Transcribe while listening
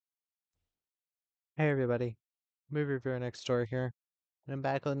Hey everybody, movie reviewer next door here. And I'm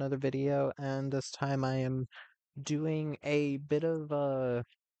back with another video, and this time I am doing a bit of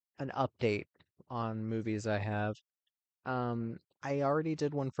an update on movies I have. I already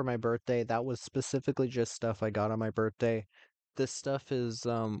did one for my birthday. That was specifically just stuff I got on my birthday. This stuff is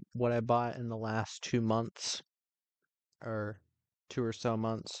what I bought in the last 2 months, or 2 or so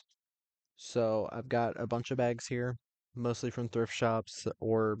months. So I've got a bunch of bags here, mostly from thrift shops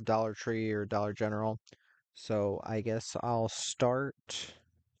or Dollar Tree or Dollar General. So I guess I'll start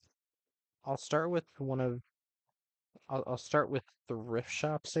with I'll start with thrift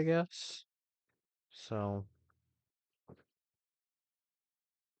shops, I guess. So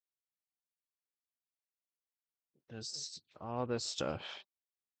there's all this stuff.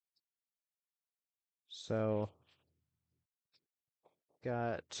 So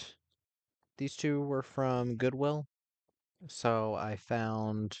got these two were from Goodwill. So I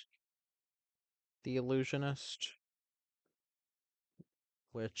found The Illusionist,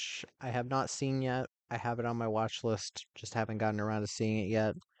 which I have not seen yet. I have it on my watch list, just haven't gotten around to seeing it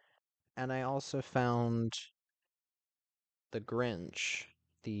yet. And I also found The Grinch,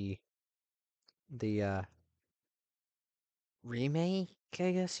 the the remake,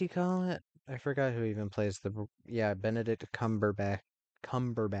 I guess you call it. I forgot who even plays yeah, Benedict Cumberbatch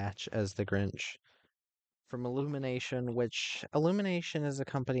as the Grinch from Illumination, which Illumination is a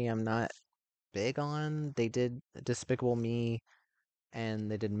company I'm not big on. They did Despicable Me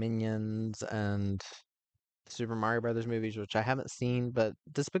and they did Minions and Super Mario Brothers movies, which I haven't seen, but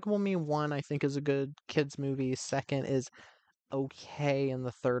Despicable Me 1 I think is a good kids movie. Second is okay, and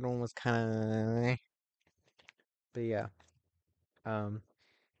the third one was kind of but yeah. Um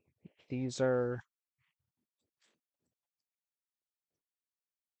these are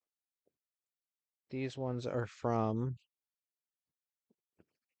these ones are from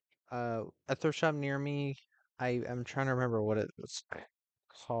a thrift shop near me. I'm trying to remember what it was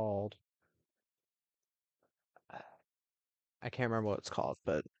called. I can't remember what it's called,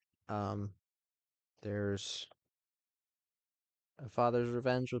 but um, there's A Father's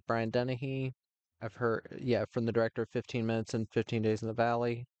Revenge with Brian Dennehy. I've heard, yeah, from the director of 15 Minutes and 15 Days in the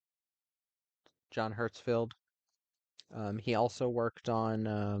Valley, John Hertzfeld. He also worked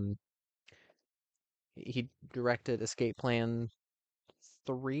on, he directed Escape Plan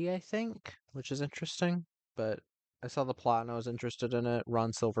 3, I think, which is interesting. But I saw the plot and I was interested in it.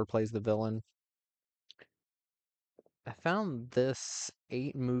 Ron Silver plays the villain. I found this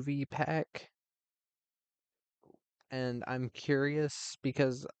 8 movie pack, and I'm curious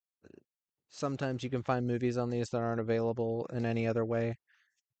because sometimes you can find movies on these that aren't available in any other way.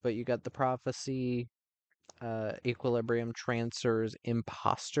 But you got The Prophecy, Equilibrium, Trancers,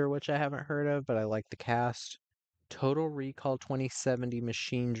 Imposter, which I haven't heard of, but I like the cast. Total Recall 2070,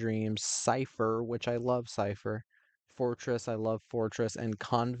 Machine Dreams, Cypher, which I love Cypher. Fortress, I love Fortress, and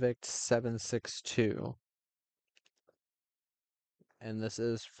Convict 762. And this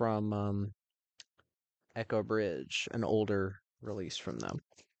is from Echo Bridge, an older release from them.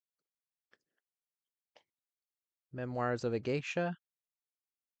 Memoirs of a Geisha,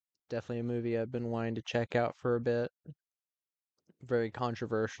 definitely a movie I've been wanting to check out for a bit. Very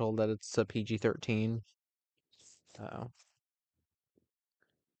controversial that it's a PG-13. Uh,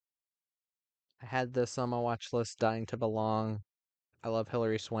 I had this on my watch list, Dying to Belong. I love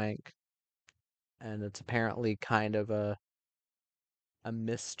Hilary Swank, and it's apparently kind of a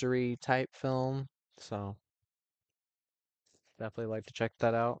mystery type film, so definitely like to check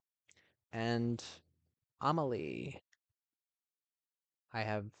that out. And Amelie, I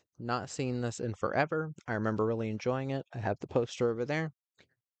have not seen this in forever. I remember really enjoying it. I have the poster over there.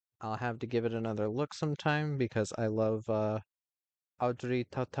 I'll have to give it another look sometime because I love Audrey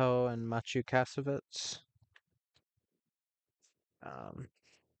Tautou and Maciej Kasowitz. Um,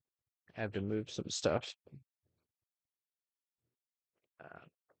 I have to move some stuff. Uh,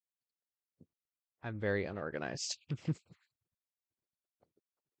 I'm very unorganized.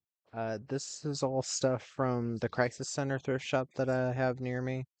 This is all stuff from the Crisis Center thrift shop that I have near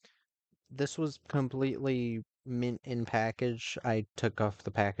me. This was completely mint in package. I took off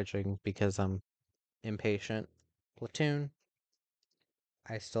the packaging because I'm impatient. Platoon.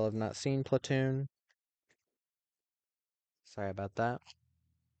 I still have not seen Platoon. Sorry about that.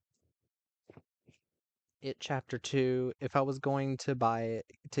 It Chapter 2. If I was going to buy it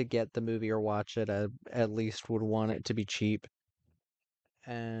to get the movie or watch it, I at least would want it to be cheap.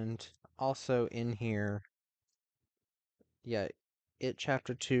 And also in here, yeah, It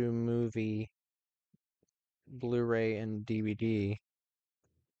Chapter 2 movie, Blu-ray and DVD.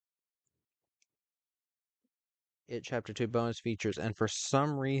 It Chapter 2 bonus features. And for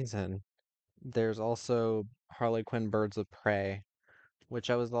some reason, There's also Harley Quinn Birds of Prey, which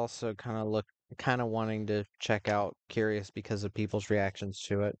I was also kind of wanting to check out, curious because of people's reactions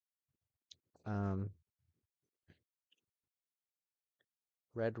to it. Um,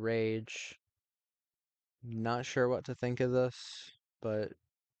 Red Rage, not sure what to think of this, but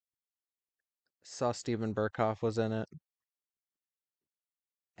saw Steven Berkoff was in it,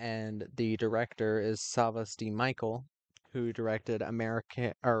 and the director is Savas D. Michael, who directed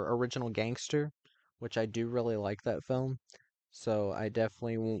American or Original Gangster, which I do really like that film. So I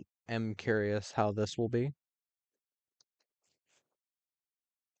definitely am curious how this will be.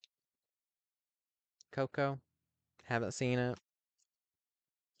 Coco, haven't seen it.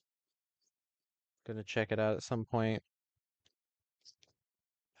 Gonna check it out at some point.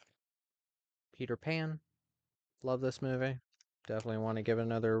 Peter Pan, love this movie. Definitely want to give it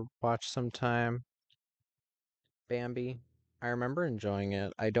another watch sometime. Bambi, I remember enjoying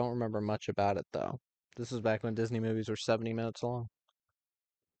it. I don't remember much about it though. This was back when Disney movies were 70 minutes long.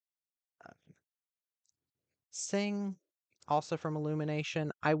 Sing, also from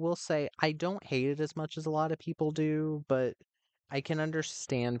Illumination. I will say I don't hate it as much as a lot of people do, but I can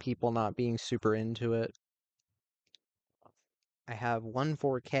understand people not being super into it. I have one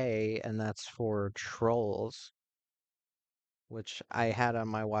 4K, and that's for Trolls, which I had on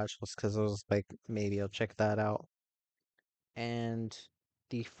my watch list because I was like, maybe I'll check that out. And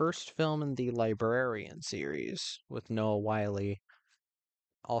the first film in the Librarian series with Noah Wiley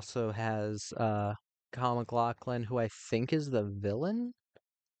also has Kyle MacLachlan, who I think is the villain.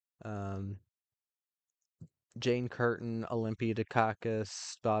 Um, Jane Curtin, Olympia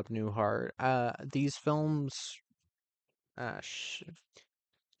Dukakis, Bob Newhart. These films, sh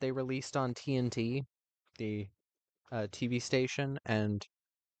they released on TNT, the TV station, and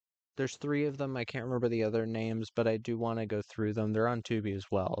there's three of them. I can't remember the other names, but I do want to go through them. They're on Tubi as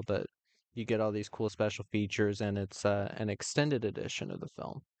well, but you get all these cool special features, and it's an extended edition of the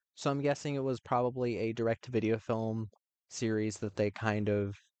film. So I'm guessing it was probably a direct-to-video film series that they kind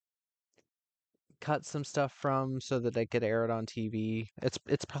of cut some stuff from so that they could air it on TV.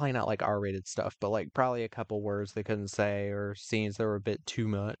 It's probably not like R-rated stuff, but like probably a couple words they couldn't say or scenes that were a bit too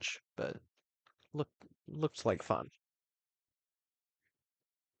much, but look looks like fun.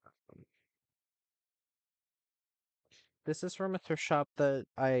 This is from a thrift shop that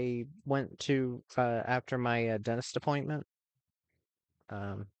I went to after my dentist appointment.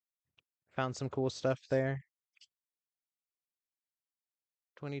 Um, Found some cool stuff there.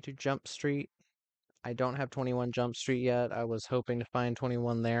 22 Jump Street. I don't have 21 Jump Street yet. I was hoping to find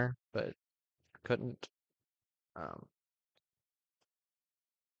 21 there, but couldn't. Um,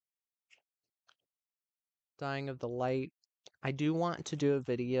 Dying of the Light. I do want to do a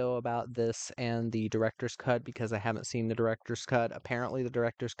video about this and the director's cut because I haven't seen the director's cut. Apparently, the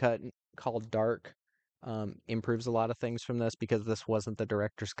director's cut called Dark improves a lot of things from this because this wasn't the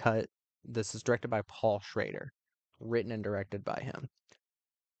director's cut. This is directed by Paul Schrader, written and directed by him.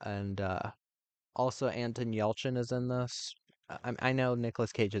 And also, Anton Yelchin is in this. I know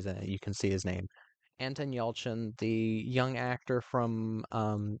Nicolas Cage is in it. You can see his name. Anton Yelchin, the young actor from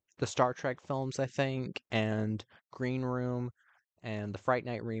the Star Trek films, I think, and Green Room, and the Fright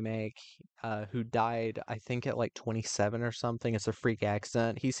Night remake, who died, I think, at like 27 or something. It's a freak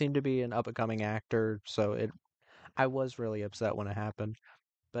accident. He seemed to be an up-and-coming actor, so I was really upset when it happened.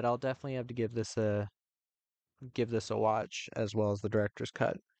 But I'll definitely have to give this a watch as well as the director's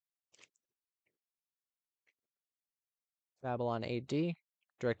cut. Babylon AD,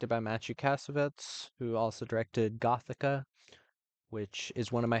 directed by Matthew Kassovitz, who also directed Gothica, which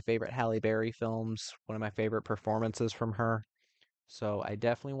is one of my favorite Halle Berry films, one of my favorite performances from her. So I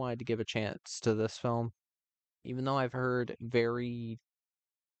definitely wanted to give a chance to this film. Even though I've heard very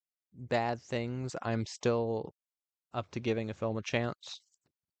bad things, I'm still up to giving a film a chance.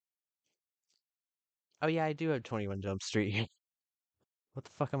 Oh yeah, I do have 21 Jump Street. What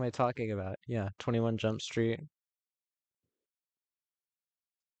the fuck am I talking about? Yeah, 21 Jump Street.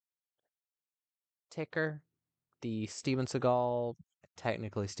 Ticker, the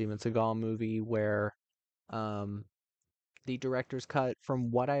technically Steven Seagal movie where um the director's cut,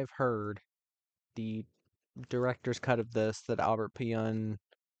 from what I've heard, the director's cut of this that Albert Pionn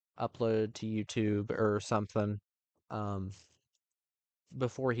uploaded to YouTube or something um,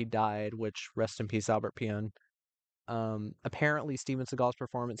 before he died, which rest in peace, Albert Pionn. Apparently, Steven Seagal's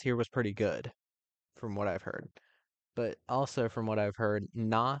performance here was pretty good, from what I've heard. But also, from what I've heard,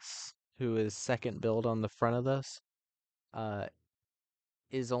 Nas, who is second build on the front of this, uh,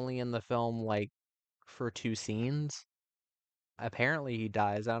 is only in the film like for two scenes. Apparently, he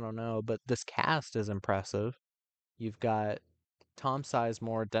dies. I don't know, but this cast is impressive. You've got Tom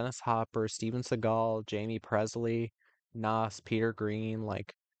Sizemore, Dennis Hopper, Steven Seagal, Jamie Presley, Nas, Peter Green,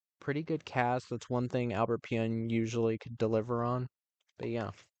 like pretty good cast. That's one thing Albert Pune usually could deliver on. But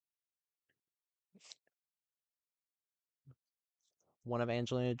yeah, one of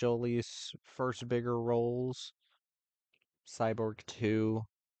Angelina Jolie's first bigger roles, Cyborg 2.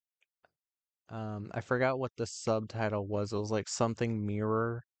 I forgot what the subtitle was. It was like something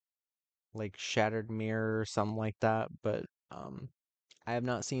mirror, like Shattered Mirror or something like that. But I have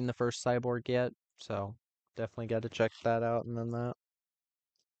not seen the first Cyborg yet, so definitely got to check that out. And then that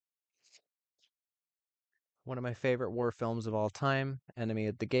one of my favorite war films of all time, Enemy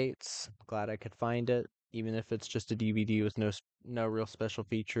at the Gates. Glad I could find it, even if it's just a DVD with no real special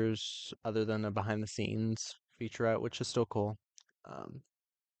features other than a behind the scenes featurette, which is still cool. Um,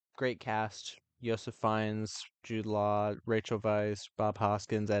 Great cast. Joseph Fiennes, Jude Law, Rachel Weisz, Bob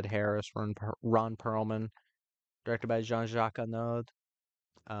Hoskins, Ed Harris, Ron Perlman. Directed by Jean-Jacques Annaud.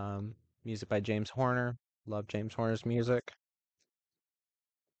 Um, Music by James Horner. Love James Horner's music.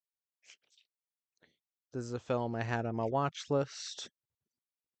 This is a film I had on my watch list.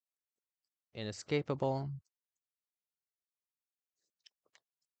 Inescapable.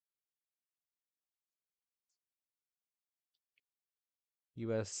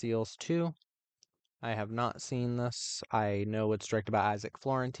 U.S. SEALs 2. I have not seen this. I know it's directed by Isaac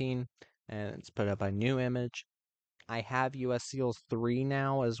Florentine and it's put up by New Image. I have US Seals 3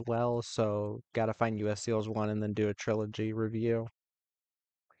 now as well, so gotta find US Seals 1 and then do a trilogy review.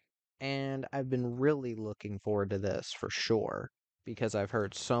 And I've been really looking forward to this for sure because I've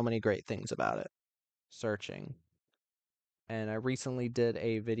heard so many great things about it. Searching. And I recently did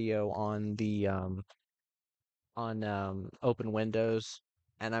a video on the Open Windows,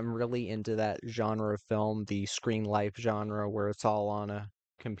 and I'm really into that genre of film, the screen life genre where it's all on a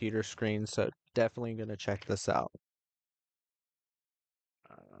computer screen, so definitely gonna check this out.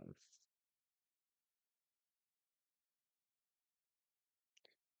 Um,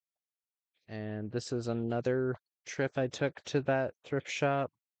 and this is another trip I took to that thrift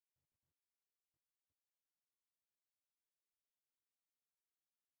shop.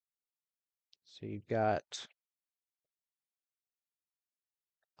 So you've got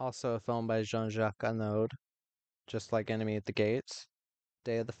also a film by Jean-Jacques Annaud, just like Enemy at the Gates,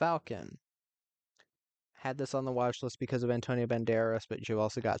 Day of the Falcon. Had this on the watch list because of Antonio Banderas, but you've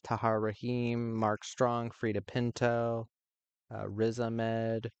also got Tahar Rahim, Mark Strong, Frida Pinto, Riz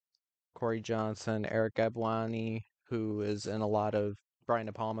Ahmed, Corey Johnson, Eric Abwani, who is in a lot of Brian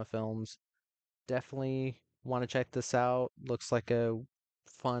De Palma films. Definitely want to check this out. Looks like a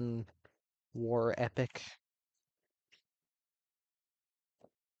fun war epic.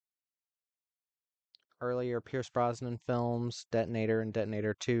 Earlier Pierce Brosnan films, Detonator and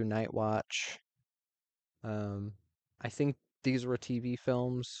Detonator 2, Night Watch. Um, I think these were TV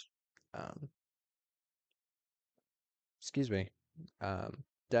films. Um, excuse me.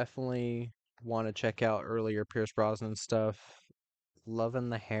 Definitely want to check out earlier Pierce Brosnan stuff. Loving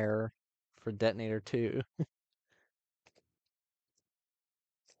the hair for Detonator 2.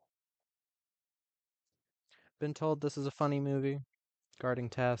 Been told this is a funny movie. Guarding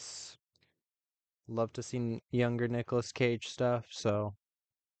Tess. Love to see younger Nicolas Cage stuff, so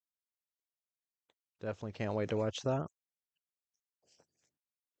definitely can't wait to watch that.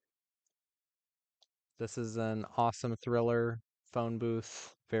 This is an awesome thriller, phone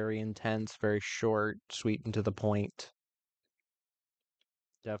booth, very intense, very short, sweet and to the point.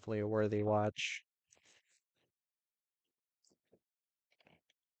 Definitely a worthy watch.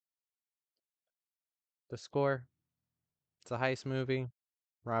 The score, it's a heist movie.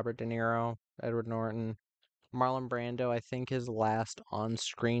 Robert De Niro, Edward Norton, Marlon Brando, I think his last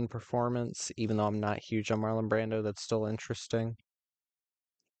on-screen performance, even though I'm not huge on Marlon Brando, that's still interesting.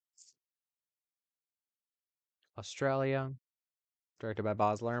 Australia, directed by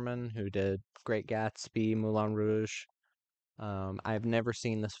Baz Luhrmann, who did Great Gatsby, Moulin Rouge. I've never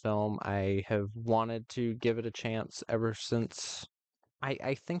seen this film. I have wanted to give it a chance ever since.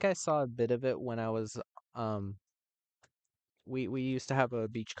 I think I saw a bit of it when I was um we used to have a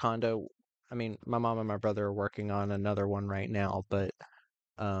beach condo. I mean, my mom and my brother are working on another one right now, but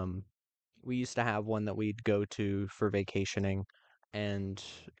um we used to have one that we'd go to for vacationing, and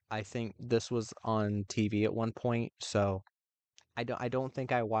I think this was on TV at one point, so I don't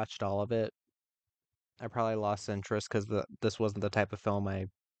think I watched all of it. I probably lost interest because this wasn't the type of film I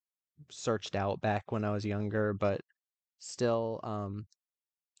searched out back when I was younger, but still,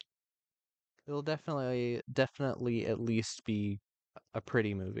 it'll definitely at least be a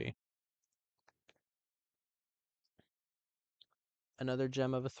pretty movie. Another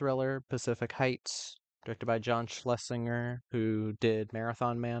gem of a thriller, Pacific Heights. directed by John Schlesinger, who did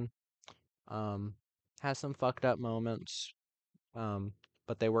Marathon Man. Um, has some fucked up moments, um,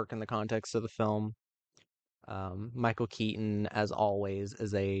 but they work in the context of the film. Michael Keaton, as always,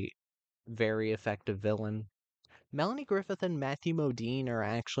 is a very effective villain. Melanie Griffith and Matthew Modine are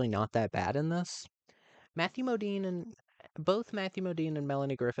actually not that bad in this. Matthew Modine and both Matthew Modine and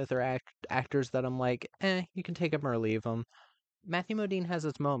Melanie Griffith are actors that I'm like, you can take them or leave them. Matthew Modine has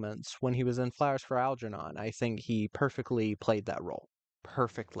its moments. When he was in Flowers for Algernon, I think he perfectly played that role.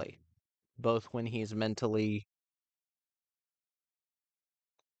 Perfectly. Both when he's mentally,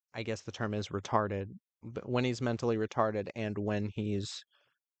 I guess the term is retarded, but when he's mentally retarded and when he's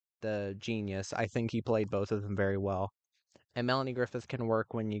the genius, I think he played both of them very well. And Melanie Griffith can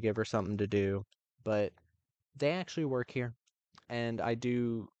work when you give her something to do, but they actually work here. And I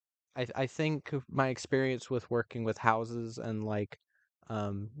think my experience with working with houses and like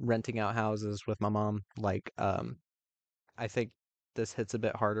renting out houses with my mom, I think this hits a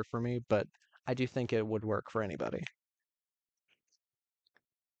bit harder for me, but I do think it would work for anybody.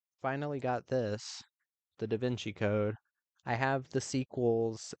 Finally got this, the Da Vinci Code. I have the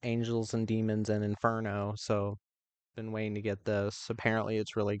sequels, Angels and Demons and Inferno, so been waiting to get this. Apparently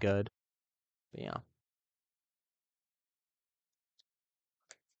it's really good. But yeah.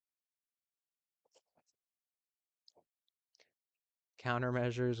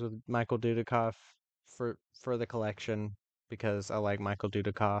 Countermeasures with Michael Dudikoff for the collection because I like Michael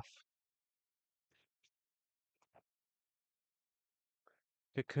Dudikoff.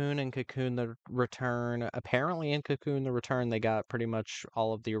 Cocoon and Cocoon the Return. Apparently in Cocoon the Return they got pretty much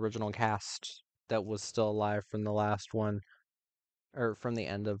all of the original cast that was still alive from the last one or from the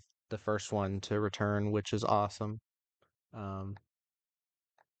end of the first one to return, which is awesome. Um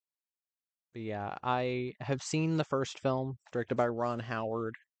but yeah, I have seen the first film directed by Ron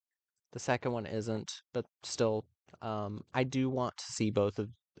Howard. The second one isn't, but still, I do want to see both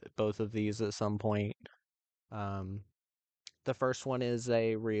of these at some point. Um, the first one is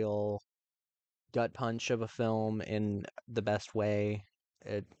a real gut punch of a film in the best way.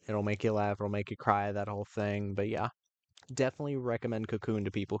 It'll make you laugh, it'll make you cry, that whole thing. But yeah, definitely recommend Cocoon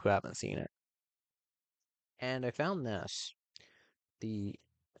to people who haven't seen it. And I found the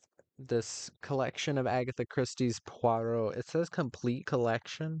this collection of Agatha Christie's Poirot. It says complete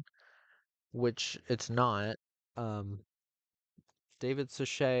collection, which it's not. Um, David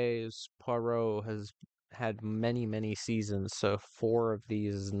Suchet's Poirot has had many, many seasons, so four of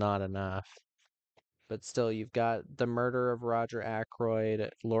these is not enough. But still, you've got The Murder of Roger Ackroyd,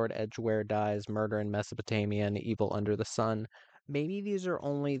 Lord Edgware Dies, Murder in Mesopotamia, and Evil Under the Sun. Maybe these are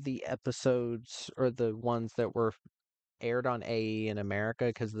only the episodes or the ones that were aired on AE in America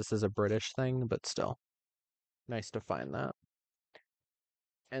because this is a British thing, but still, nice to find that.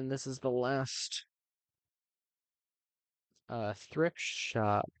 And this is the last thrift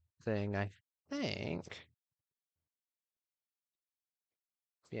shop thing, I think.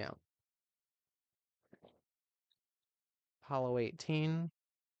 Yeah. Apollo 18.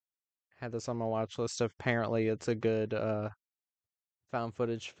 Had this on my watch list. Apparently, it's a good found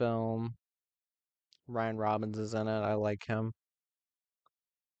footage film. Ryan Robbins is in it. I like him.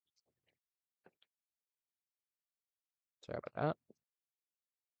 Sorry about that.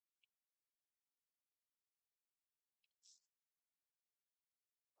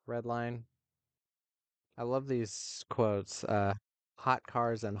 Redline. I love these quotes. Hot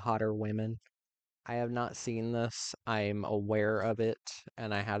cars and hotter women. I have not seen this. I'm aware of it,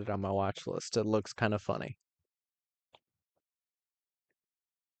 and I had it on my watch list. It looks kind of funny.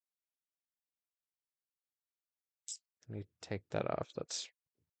 Let me take that off.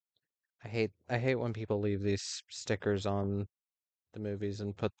 I hate when people leave these stickers on the movies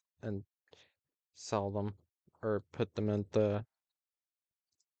and sell them or put them in the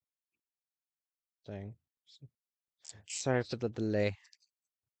thing. Sorry for the delay.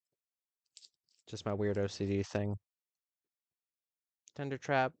 Just my weird OCD thing. Tender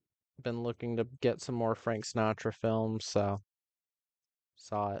Trap. Been looking to get some more Frank Sinatra films, so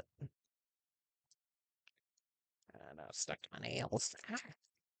saw it. And I stuck my nails.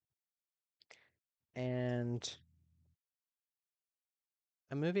 And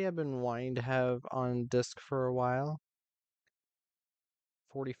a movie I've been wanting to have on disc for a while.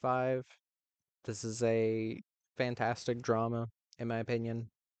 45. This is a fantastic drama, in my opinion.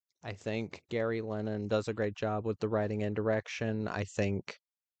 I think Gary Lennon does a great job with the writing and direction. I think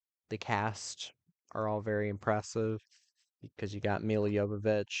the cast are all very impressive because you got Mila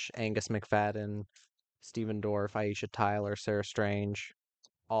Jovovich, Angus McFadden, Stephen Dorff, Aisha Tyler, Sarah Strange,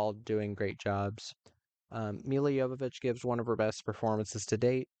 all doing great jobs. Mila Jovovich gives one of her best performances to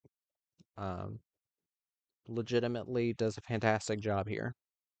date. Um, Legitimately does a fantastic job here.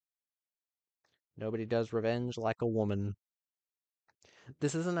 Nobody does revenge like a woman.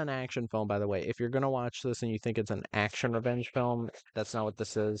 This isn't an action film, by the way. If you're gonna watch this and you think it's an action revenge film, that's not what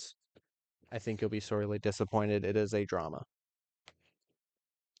this is. I think you'll be sorely disappointed. It is a drama.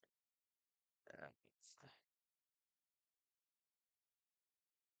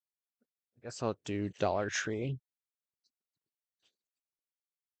 I guess I'll do Dollar Tree.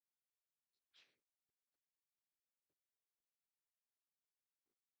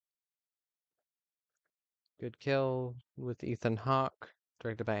 Good Kill with Ethan Hawke,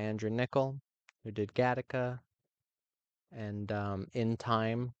 directed by Andrew Niccol, who did Gattaca and In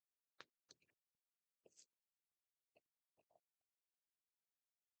Time.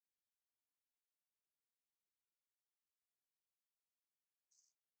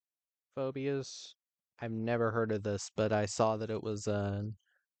 Phobias. I've never heard of this, but I saw that it was an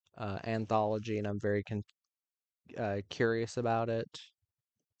anthology, and I'm very curious about it.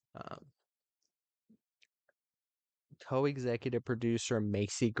 Um, Co-executive producer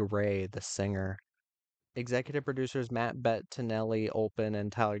Macy Gray, the singer. Executive producers Matt Bettinelli, Olpen,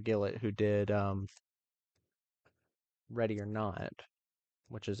 and Tyler Gillett, who did Ready or Not,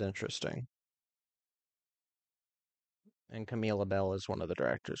 which is interesting. And Camila Bell is one of the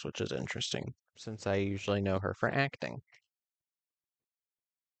directors, which is interesting, since I usually know her for acting.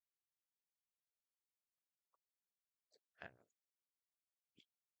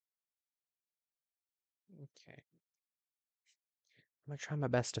 Okay. I'm gonna try my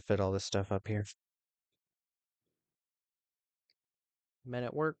best to fit all this stuff up here. Men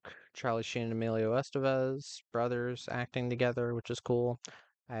at Work, Charlie Sheen and Emilio Estevez, brothers acting together, which is cool.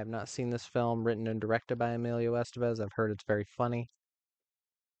 I have not seen this film, written and directed by Emilio Estevez. I've heard it's very funny.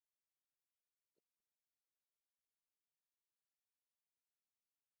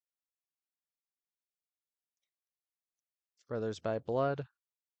 Brothers by Blood.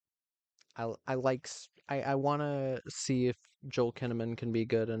 I want to see if Joel Kinnaman can be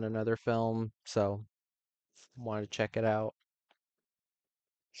good in another film, so want to check it out.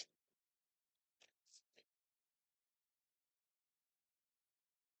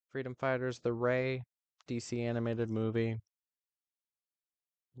 Freedom Fighters, The Ray, DC animated movie.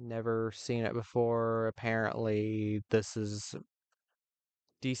 Never seen it before. Apparently, this is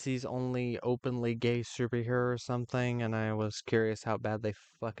DC's only openly gay superhero or something, and I was curious how bad they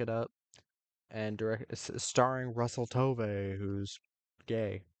fuck it up. And starring Russell Tovey, who's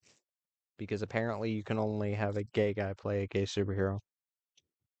gay, because apparently you can only have a gay guy play a gay superhero.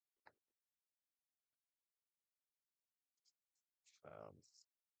 Um,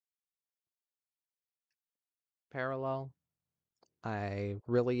 Parallel. I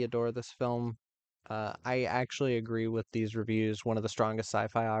really adore this film. I actually agree with these reviews. One of the strongest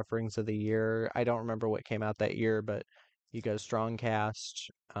sci-fi offerings of the year. I don't remember what came out that year, but you got a strong cast,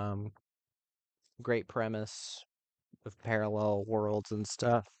 great premise with parallel worlds and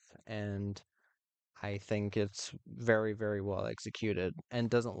stuff, and I think it's very, very well executed and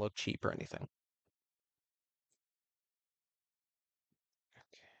doesn't look cheap or anything.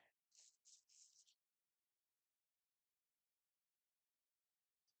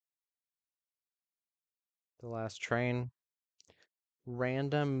 The Last Train,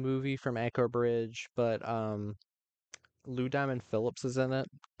 random movie from Echo Bridge, but Lou Diamond Phillips is in it,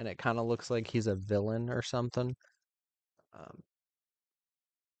 and it kind of looks like he's a villain or something. Um,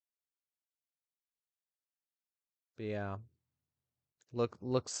 but yeah,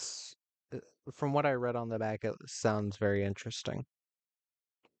 looks uh, from what I read on the back, it sounds very interesting.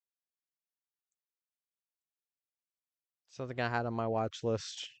 Something I had on my watch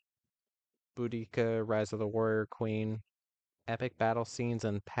list: Boudica, Rise of the Warrior Queen, epic battle scenes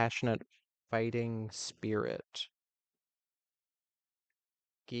and passionate fighting spirit.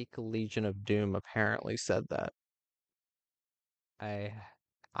 Geek Legion of Doom apparently said that. I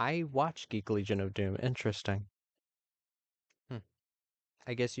I watched Geek Legion of Doom. Interesting. Hmm.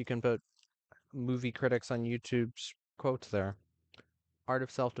 I guess you can put movie critics on YouTube's quotes there. Art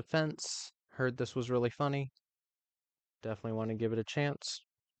of Self Defense. Heard this was really funny. Definitely want to give it a chance.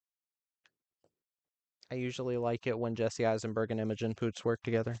 I usually like it when Jesse Eisenberg and Imogen Poots work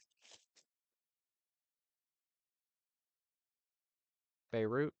together.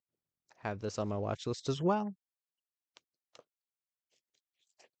 Beirut. Have this on my watch list as well.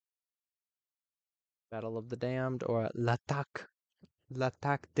 Battle of the Damned or L'attaque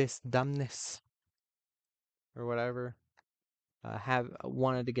des Damnes or whatever. Have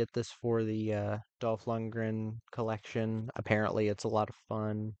wanted to get this for the Dolph Lundgren collection. Apparently, it's a lot of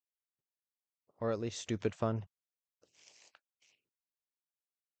fun, or at least stupid fun.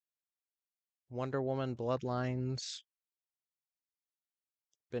 Wonder Woman Bloodlines.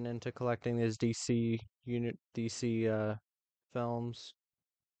 Been into collecting these DC films.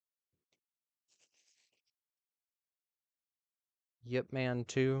 Yip Man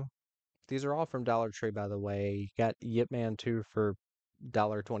 2. These are all from Dollar Tree, by the way. You got Yip Man 2 for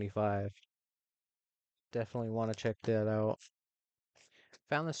 $1.25. Definitely want to check that out.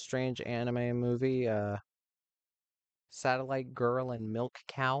 Found this strange anime movie, Satellite Girl and Milk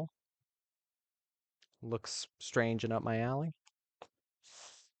Cow. Looks strange and up my alley.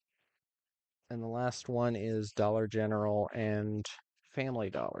 And the last one is Dollar General and Family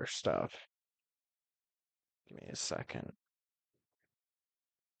Dollar stuff. Give me a second.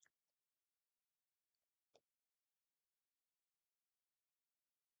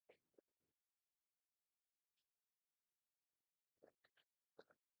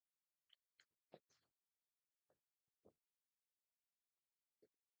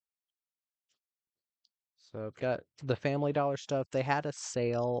 So I've got the Family Dollar stuff. They had a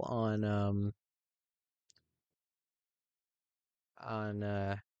sale on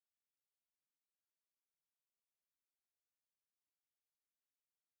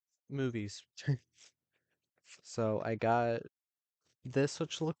movies. So I got this,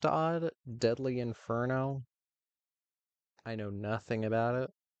 which looked odd, Deadly Inferno. I know nothing about it.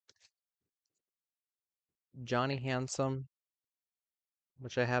 Johnny Handsome,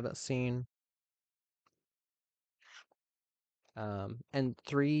 which I haven't seen. And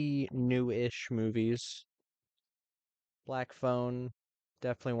three new-ish movies. Black Phone,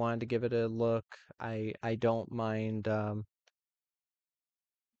 definitely wanted to give it a look. I don't mind I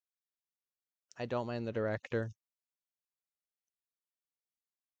don't mind the director.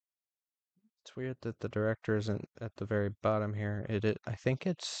 It's weird that the director isn't at the very bottom here. I think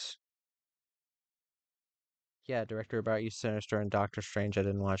it's yeah, director About You Sinister and Doctor Strange. I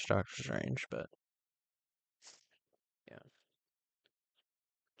didn't watch Doctor Strange, but yeah.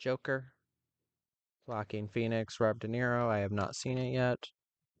 Joker, Joaquin Phoenix, Rob De Niro. I have not seen it yet.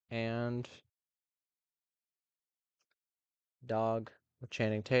 And Dog with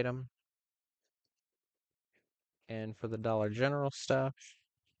Channing Tatum. And for the Dollar General stuff,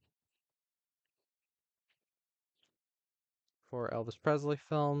 for Elvis Presley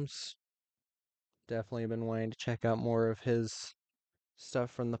films, definitely been wanting to check out more of his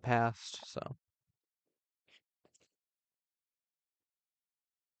stuff from the past. So,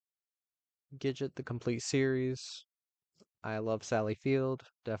 Gidget, the complete series. I love Sally Field.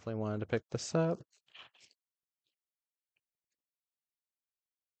 Definitely wanted to pick this up.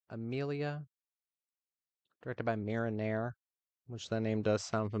 Amelia, directed by Mira Nair, which that name does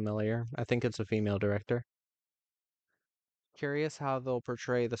sound familiar. I think it's a female director. Curious how they'll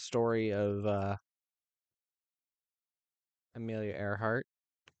portray the story of Amelia Earhart.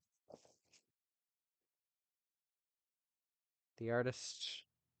 The Artist,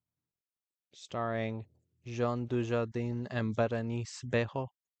 starring Jean Dujardin and Berenice Bejo.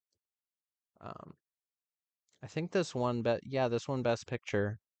 Um, I think this one, this one Best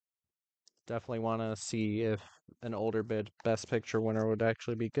Picture. Definitely want to see if an older Best Picture winner would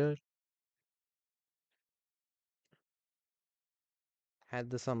actually be good. Had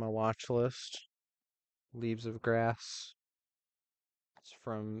this on my watch list. Leaves of Grass. It's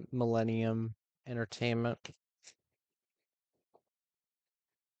from Millennium Entertainment.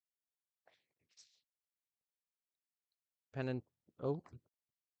 Penn and oh,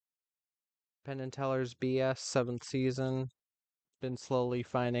 Penn and Teller's BS 7th season. Been slowly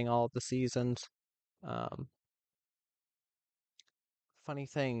finding all of the seasons. Um, Funny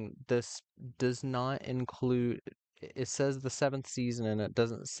thing, this does not include. It says the 7th season, and it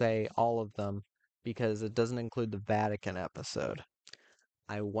doesn't say all of them because it doesn't include the Vatican episode.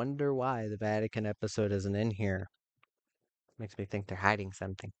 I wonder why the Vatican episode isn't in here. Makes me think they're hiding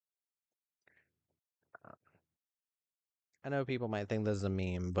something. Uh, I know people might think this is a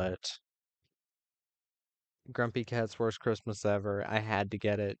meme, but Grumpy Cat's Worst Christmas Ever, I had to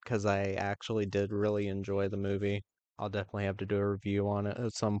get it because I actually did really enjoy the movie. I'll definitely have to do a review on it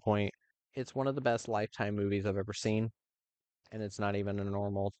at some point. It's one of the best Lifetime movies I've ever seen, and it's not even a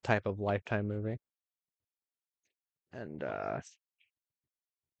normal type of Lifetime movie. And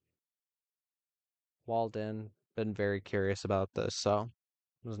Walden, been very curious about this, so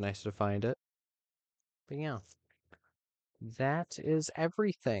it was nice to find it. But yeah, that is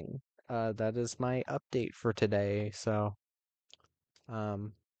everything. That is my update for today. So,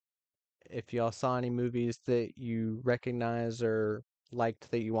 um, if y'all saw any movies that you recognize or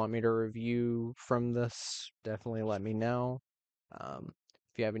liked that you want me to review from this, definitely let me know.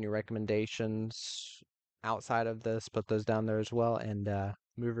 If you have any recommendations outside of this, put those down there as well. And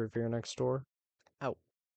Move Revere Next Door.